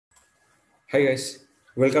Hi guys,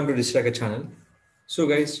 welcome to Digital Rakesh channel. So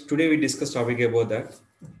guys, today we discuss topic about that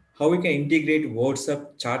how we can integrate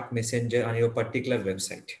WhatsApp chat messenger on your particular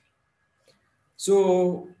website.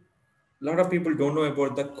 So a lot of people don't know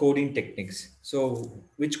about the coding techniques. So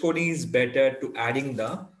which coding is better to adding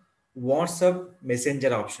the WhatsApp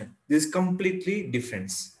messenger option? This is completely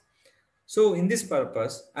different. So in this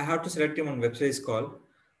purpose, I have to select one website is called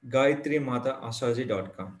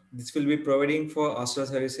gayatrimata.astrology.com. This will be providing for astro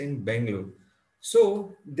service in Bangalore.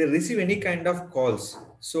 So they receive any kind of calls.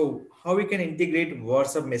 So how we can integrate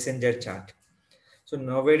WhatsApp messenger chat? So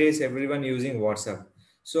nowadays everyone using WhatsApp.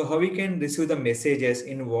 So how we can receive the messages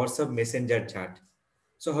in WhatsApp messenger chat?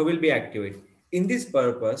 So how will be activate? In this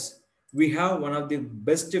purpose, we have one of the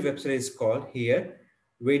best websites called here,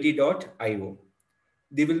 Waity.io.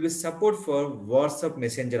 There will be support for WhatsApp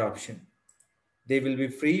messenger option. They will be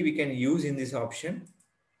free, we can use in this option,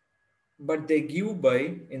 but they give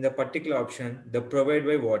by in the particular option the provide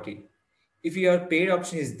by Wati. If your paid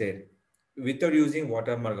option is there without using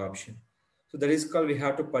watermark option, so that is called we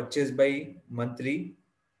have to purchase by monthly.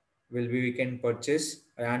 Will be we can purchase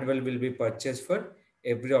annual will be purchased for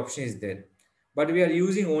every option is there, but we are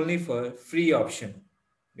using only for free option.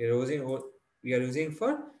 We are using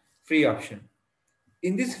for free option.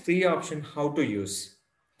 In this free option, how to use?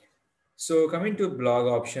 So coming to blog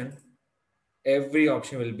option, every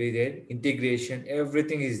option will be there, integration,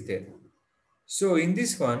 everything is there. So in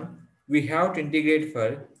this one, we have to integrate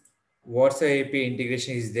for WhatsApp API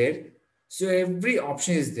integration is there. So every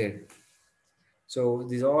option is there. So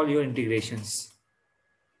these are all your integrations.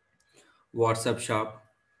 WhatsApp shop,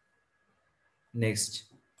 next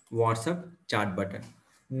WhatsApp chat button.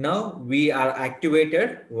 Now we are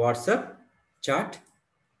activated WhatsApp chat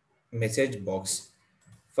message box.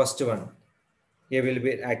 First one, here will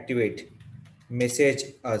be activate message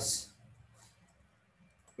us.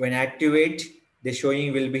 When activate, the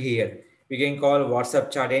showing will be here. We can call WhatsApp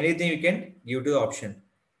chat, anything you can give to the option.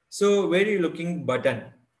 So where you looking button,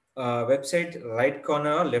 website right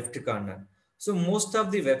corner or left corner. So most of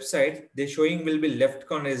the website, the showing will be left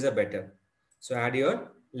corner is a better. So add your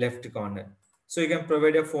left corner. So you can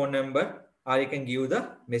provide a phone number or you can give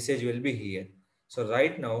the message will be here. So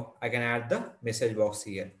right now I can add the message box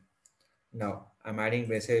here. Now I'm adding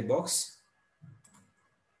message box.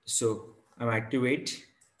 So I'm activate.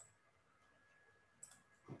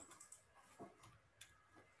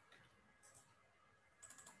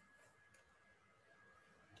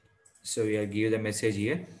 So we are give the message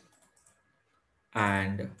here.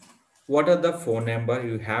 And what are the phone number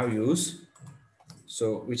you have used?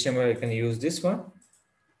 So which number I can use this one?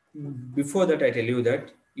 Before that, I tell you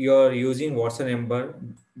that you are using WhatsApp number.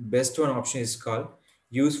 Best one option is called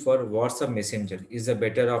use for WhatsApp Messenger is a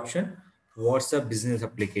better option. WhatsApp business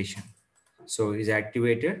application. So is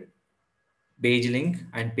activated. Page link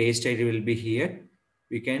and page title will be here.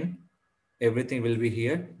 We can everything will be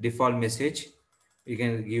here. Default message we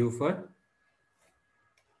can give for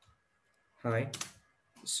hi.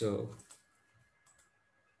 So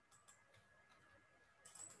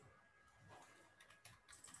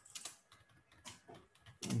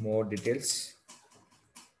more details.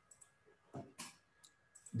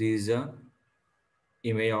 This is a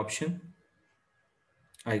email option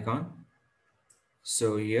icon.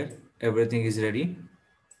 So here everything is ready.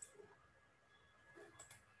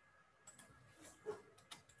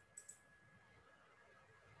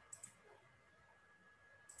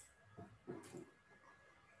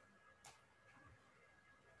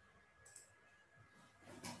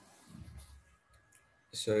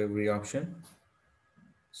 So every option.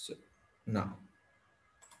 So now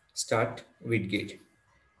start with gate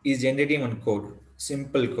is generating one code,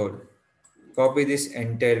 simple code. Copy this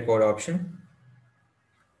entire code option.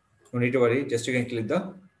 No need to worry, just you can click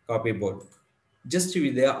the copy board. Just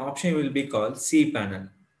with the option will be called C panel.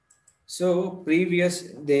 So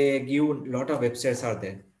previous they give lot of websites are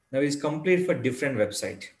there. Now it's complete for different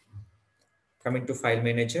website. Coming to file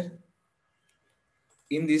manager.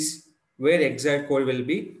 In this, where exact code will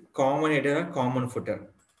be common header, common footer.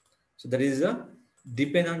 So that is a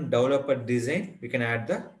depend on developer design. We can add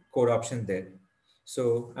the code option there.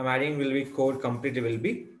 So I'm adding will be code complete will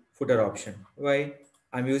be footer option. Why?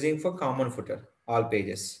 I'm using for common footer, all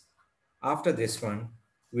pages. After this one,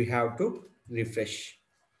 we have to refresh.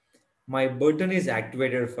 My button is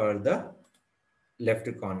activated for the left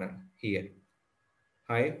corner here.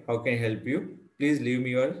 Hi, how can I help you? Please leave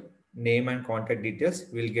me your name and contact details.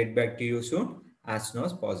 We'll get back to you soon as soon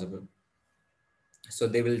as possible. So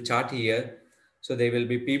they will chat here. So they will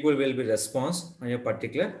be people will be response on your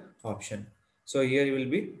particular option. So here you will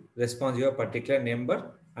be response your particular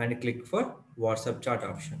number and click for WhatsApp chat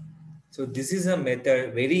option. So this is a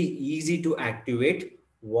method very easy to activate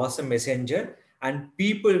WhatsApp Messenger and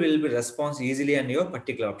people will be response easily on your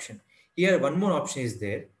particular option. Here one more option is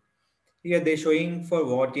there. Here they're showing for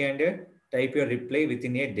what and type your reply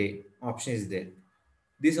within a day. Option is there.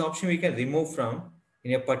 This option we can remove from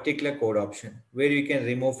in a particular code option where you can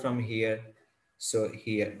remove from here. So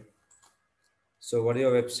here. So what is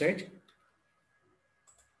your website?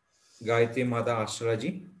 Gayatri Mata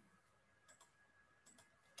Astrology.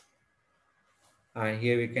 And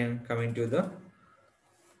here we can come into the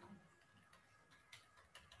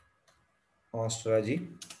astrology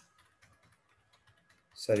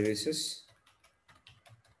services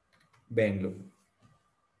Bangalore.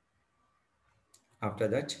 After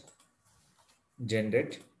that,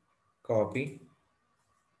 generate, copy,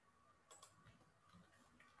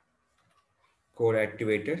 code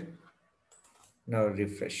activated. Now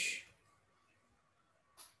refresh.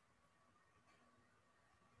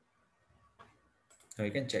 Now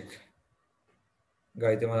you can check.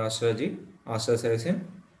 Gayatri Astrology, Astro Service in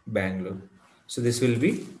Bangalore. So this will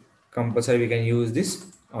be compulsory. We can use this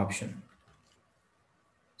option.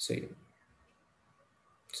 So yeah.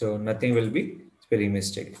 So nothing will be spelling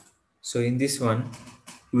mistake. So in this one,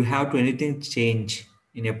 you have to anything change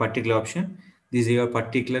in a particular option. This is your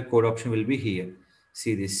particular code option will be here.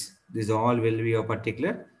 See this. This all will be your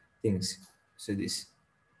particular things. So this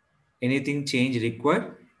anything change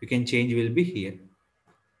required, you can change will be here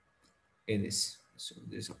in this. So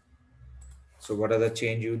this. So what are the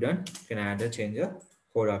change you done? You can add a change a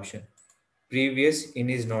code option. Previous in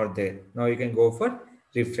is not there. Now you can go for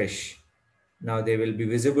refresh. Now they will be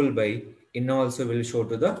visible by in also will show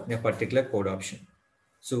to the in a particular code option.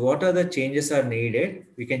 So what are the changes are needed?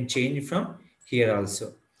 We can change from here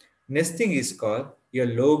also. Next thing is called your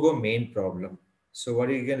logo main problem. So what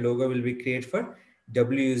you can logo will be create for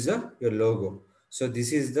W is your logo. So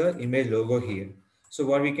this is the image logo here. So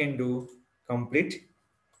what we can do, complete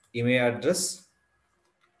email address,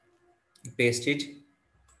 paste it,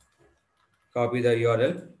 copy the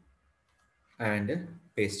URL and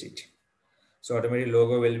paste it. So automatically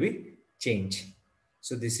logo will be changed.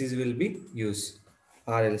 So this is will be used,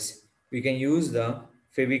 or else we can use the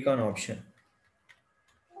favicon option.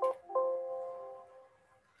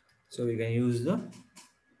 So we can use the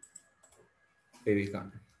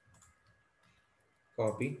favicon.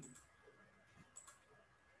 Copy,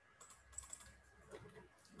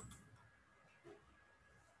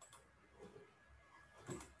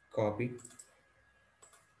 copy.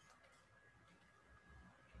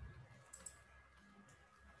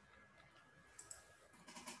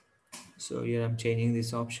 So here I'm changing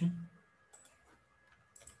this option.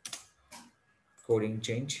 Coding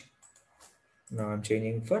change. Now I'm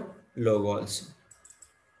changing for logo also.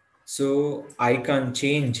 So icon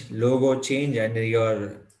change, logo change, and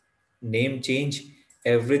your name change.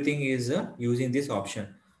 Everything is using this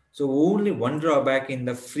option. So only one drawback in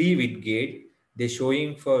the free widget, they're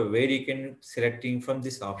showing for where you can selecting from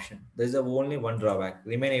this option. There's only one drawback.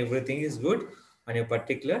 Remain everything is good on a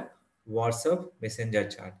particular WhatsApp Messenger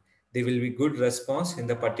chat. There will be good response in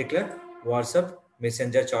the particular WhatsApp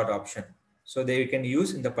Messenger chat option. So they can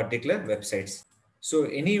use in the particular websites. So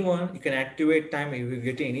anyone, you can activate time if you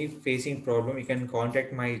get any facing problem, you can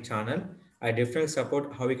contact my channel. I definitely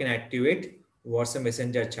support how you can activate WhatsApp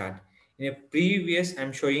Messenger chat. In a previous,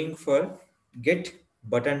 I'm showing for get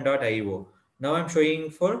button.io. Now I'm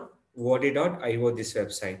showing for wadi.io this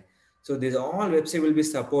website. So this all website will be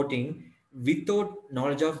supporting without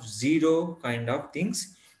knowledge of zero kind of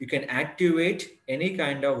things. You can activate any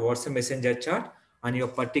kind of WhatsApp Messenger chat on your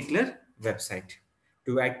particular website.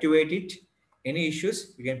 To activate it, any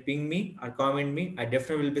issues, you can ping me or comment me. I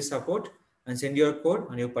definitely will be support and send your code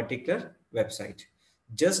on your particular website.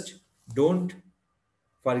 Just don't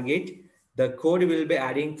forget the code will be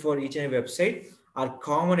adding for each and every website. Our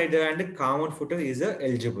common header and common footer is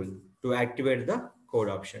eligible to activate the code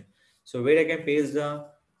option. So where I can paste the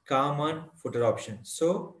common footer option.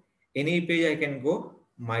 So any page I can go,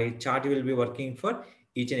 my chart will be working for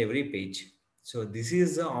each and every page. So this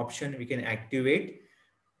is the option we can activate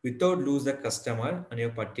without lose the customer on your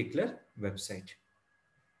particular website.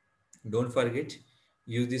 Don't forget,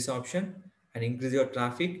 use this option and increase your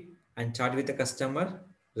traffic and chat with the customer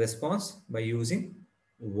response by using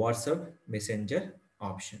WhatsApp Messenger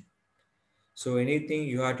option. So anything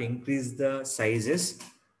you have to increase the sizes,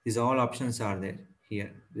 these all options are there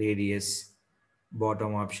here. Radius,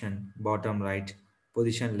 bottom option, bottom right,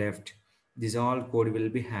 position left. This all code will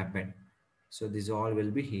be happen. So this all will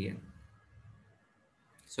be here.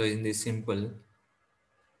 So in this simple,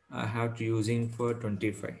 I have to using for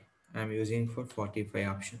 25. I'm using for 45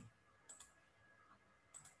 option.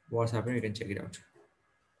 what's happening, you can check it out.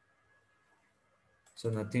 So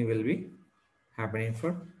nothing will be happening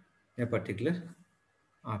for a particular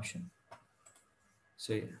option.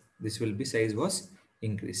 So yeah, this will be size was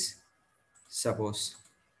increase. Suppose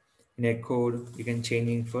in a code you can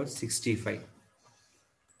changing for 65.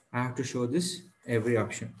 I have to show this every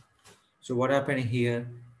option. So what happened here,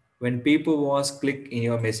 when people was click in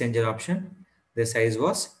your messenger option, the size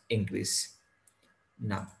was increase.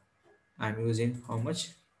 Now I'm using how much,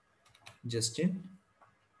 just in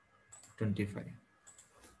 25.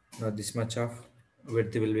 Now this much of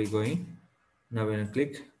width will be going. Now when I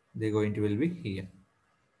click, they going to will be here.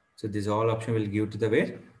 So this all option will give to the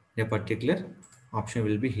where a particular option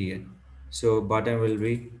will be here. So button will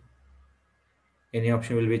be, any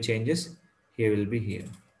option will be changes, here will be here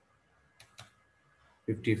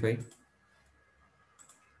 55.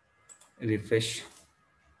 Refresh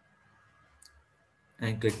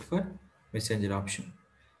and click for messenger option.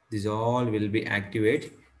 This all will be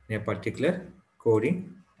activate in a particular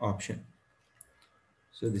coding option.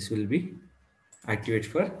 So this will be activate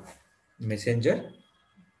for messenger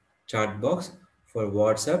chat box for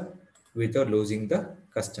WhatsApp without losing the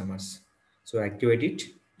customers. So activate it,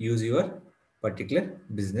 use your particular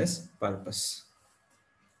business purpose.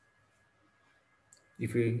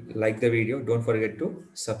 If you like the video, don't forget to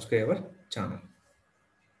subscribe our channel.